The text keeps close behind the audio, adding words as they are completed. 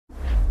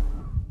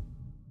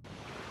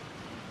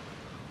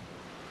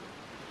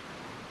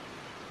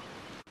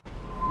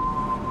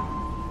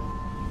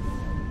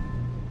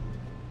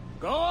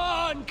Go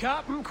on,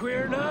 Captain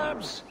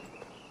Queernabs.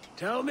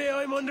 Tell me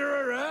I'm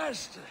under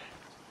arrest.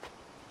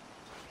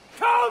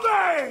 Tell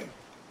me!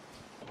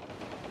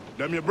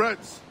 Them your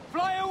breaths.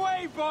 Fly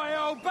away,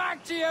 boyo!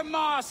 Back to your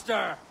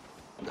master!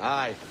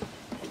 Aye.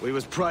 We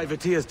was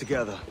privateers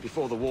together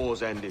before the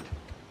wars ended.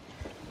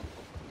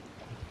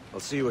 I'll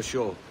see you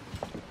ashore.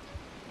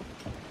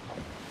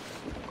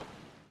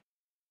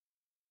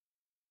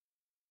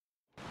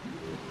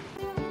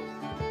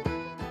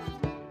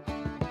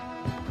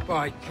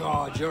 By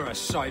God, you're a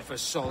sight for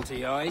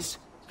salty eyes.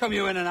 Come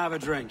you in and have a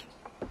drink.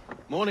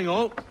 Morning,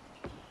 all.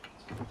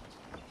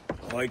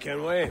 Hi,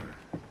 Kenway.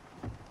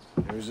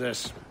 Who's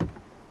this?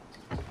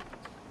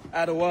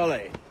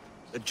 Adewale,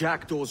 the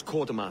Jackdaw's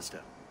quartermaster.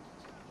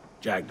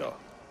 Jackdaw.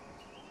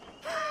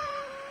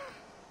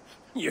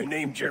 You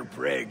named your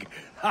brig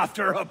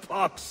after a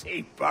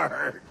poxy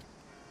bird.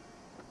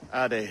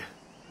 Ade,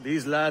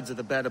 these lads are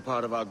the better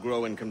part of our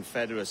growing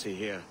confederacy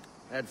here.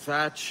 Ed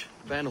Thatch,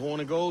 Ben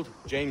Hornigold,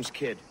 James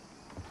Kidd.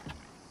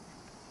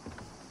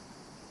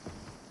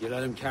 You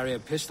let him carry a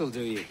pistol,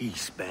 do you?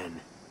 Peace, Ben.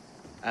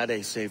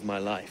 Ade saved my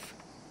life.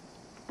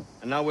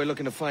 And now we're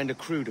looking to find a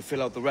crew to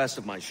fill out the rest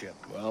of my ship.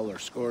 Well,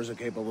 there's scores of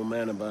capable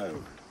men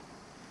about.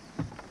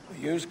 But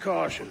use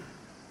caution.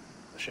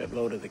 The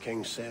shipload of the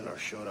King's sailors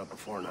showed up a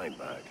fortnight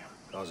back,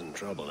 causing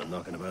trouble and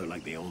knocking about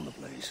like they own the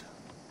place.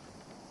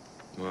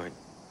 Right.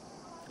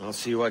 I'll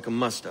see who I can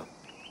muster.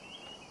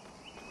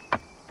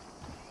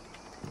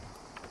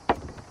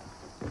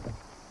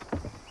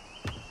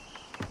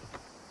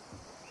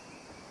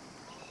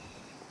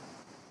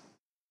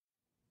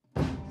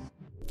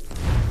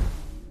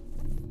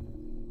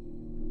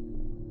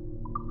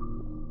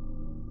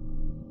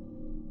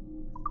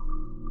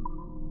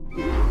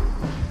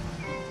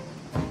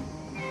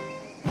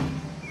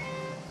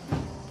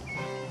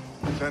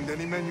 Send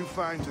any men you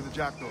find to the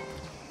Jackdaw.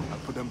 I'll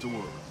put them to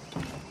work.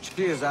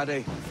 Cheers,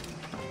 Ade.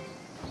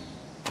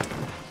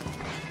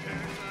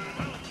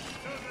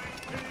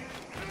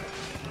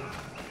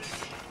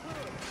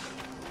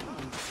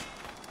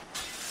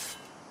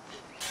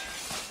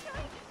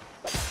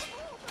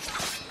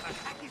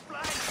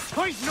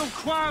 I've no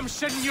qualms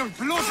shedding your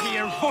blood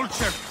here,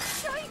 vulture!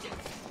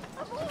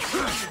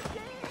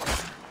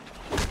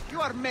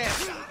 You are mad.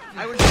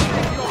 I will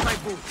take you off my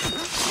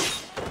boots.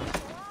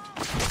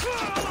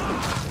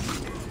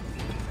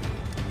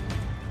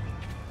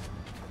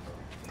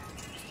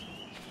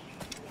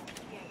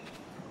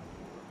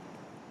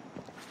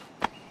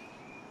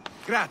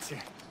 Grazie.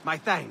 My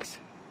thanks.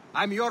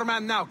 I'm your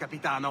man now,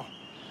 Capitano.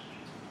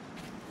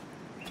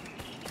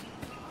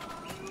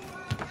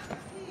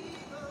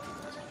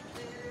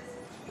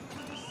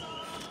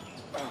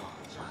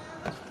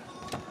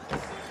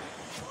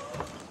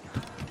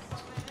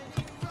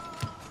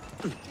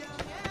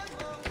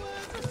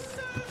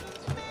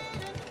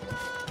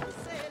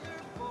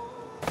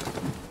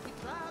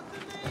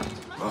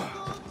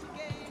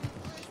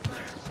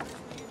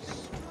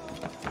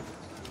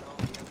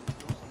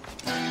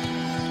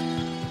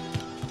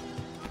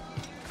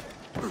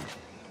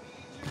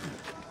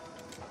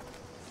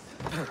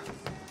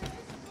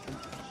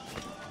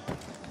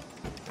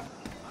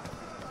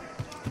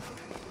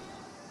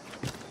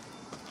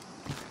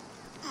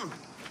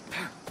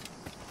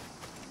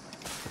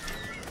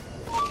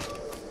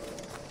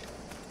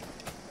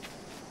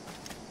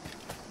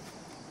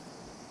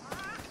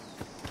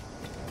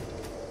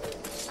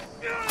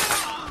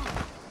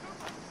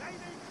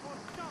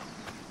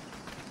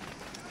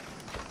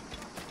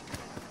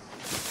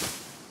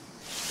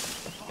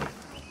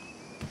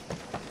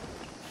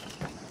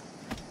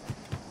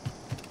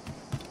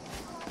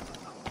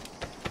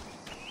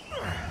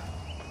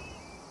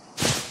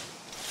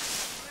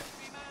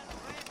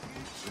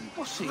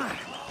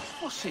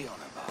 What's he on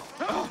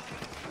about?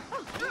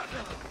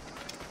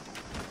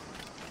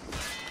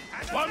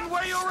 One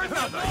way or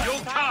another,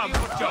 you'll come,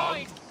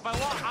 dog!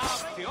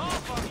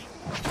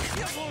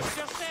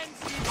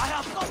 I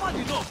have suffered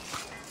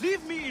enough.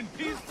 Leave me in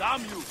peace,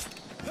 damn you.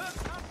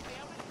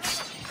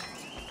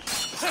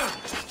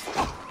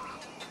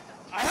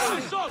 I have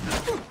a sword.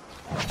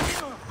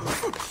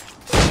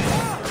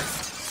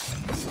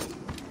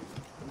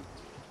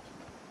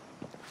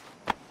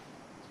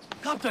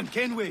 Captain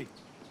Kenway,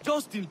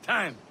 just in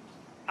time.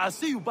 I'll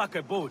see you back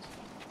aboard.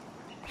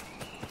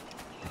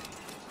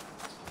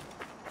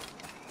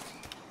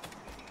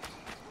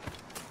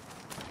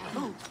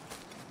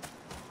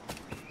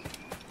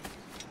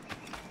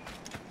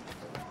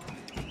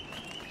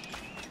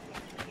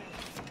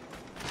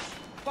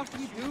 What do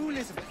you do,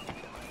 Elizabeth?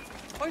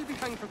 I'll be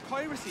hanged for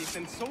piracy if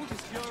them soldiers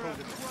get thrown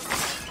to them.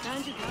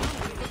 Down to ground,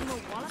 you give them a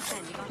wallet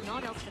then, you got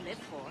naught else to live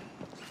for.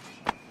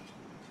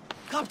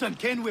 Captain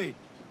Kenway,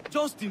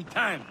 just in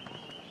time.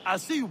 I'll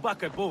see you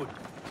back aboard.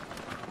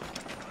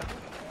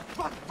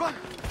 Back!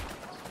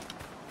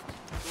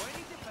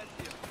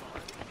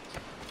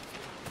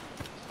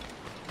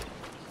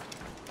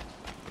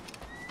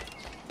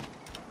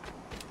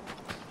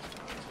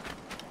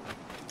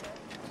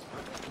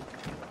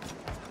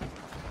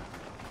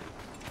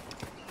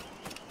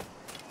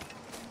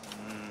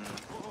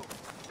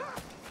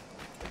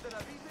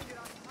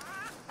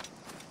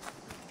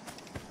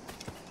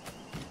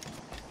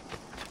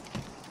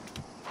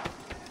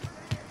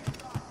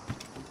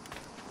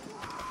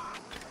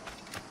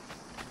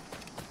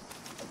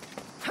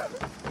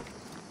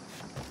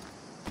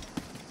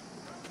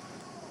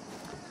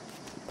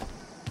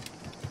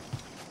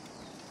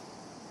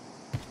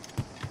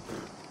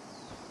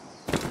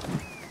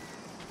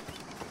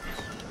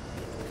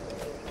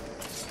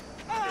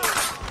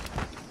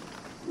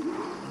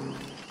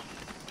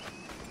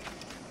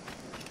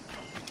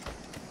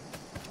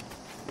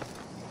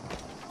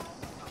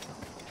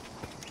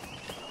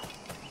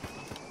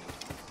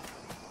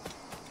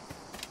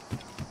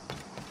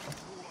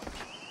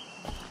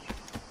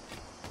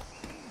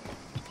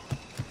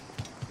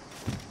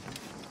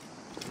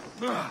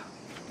 Captain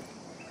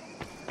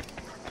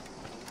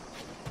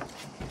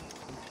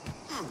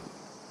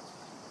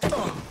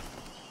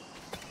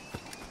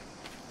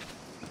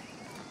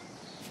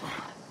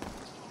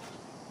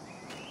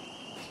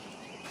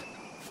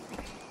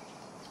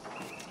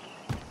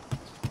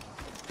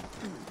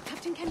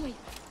Kenway,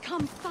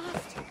 come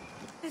fast!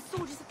 There's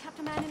soldiers have kept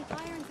a man in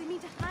irons. They mean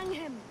to hang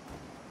him.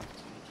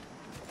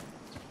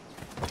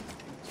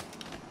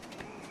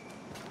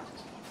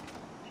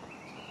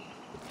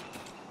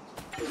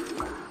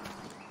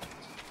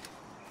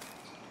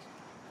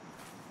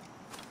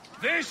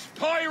 This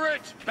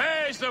pirate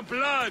bears the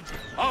blood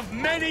of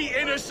many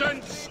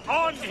innocents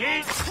on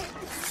his...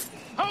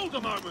 Hold a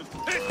moment!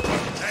 This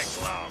won't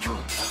take long!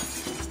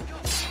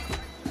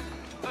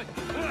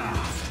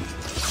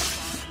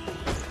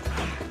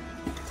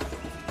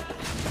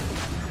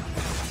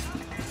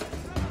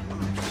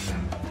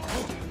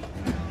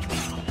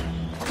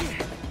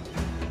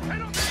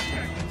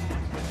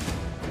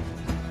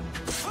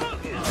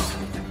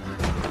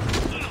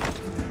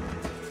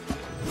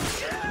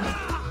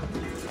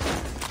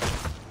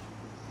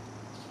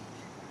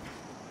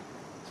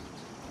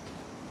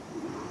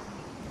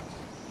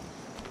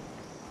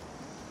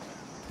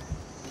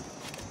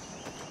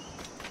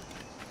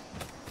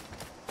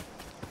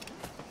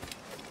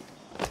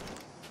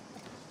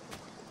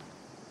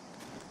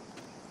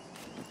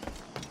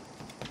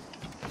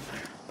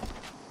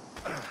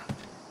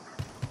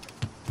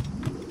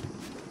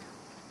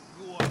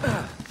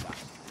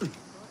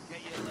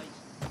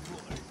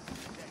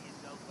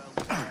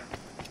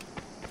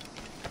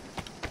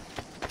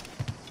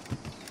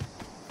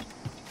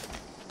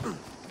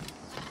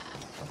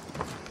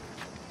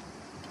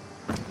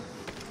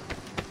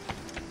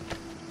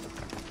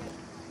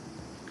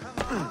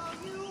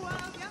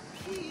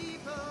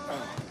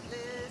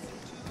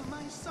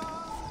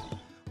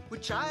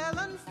 I'll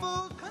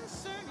unfold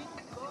concerning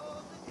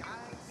all the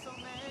guise so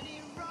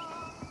many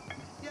wrong.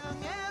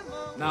 Young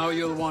Emma. Now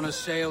you'll want to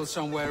sail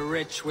somewhere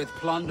rich with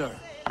plunder.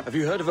 Have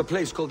you heard of a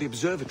place called the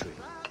Observatory?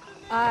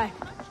 Aye.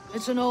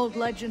 It's an old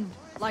legend,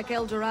 like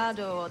El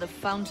Dorado or the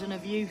Fountain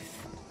of Youth.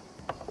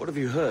 What have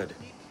you heard?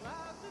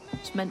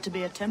 It's meant to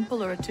be a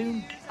temple or a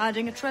tomb,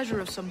 hiding a treasure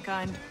of some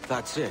kind.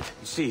 That's it.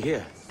 You see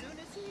here.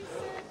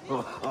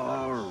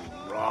 Oh,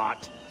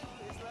 rot.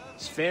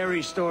 It's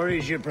fairy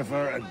stories you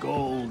prefer to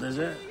gold, is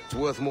it? It's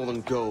worth more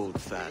than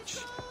gold, Thatch.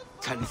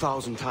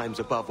 10,000 times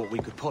above what we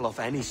could pull off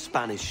any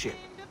Spanish ship.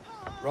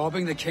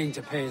 Robbing the king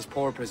to pay his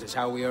porpoise is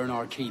how we earn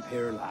our keep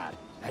here, lad.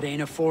 That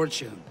ain't a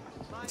fortune.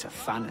 It's a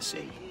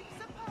fantasy.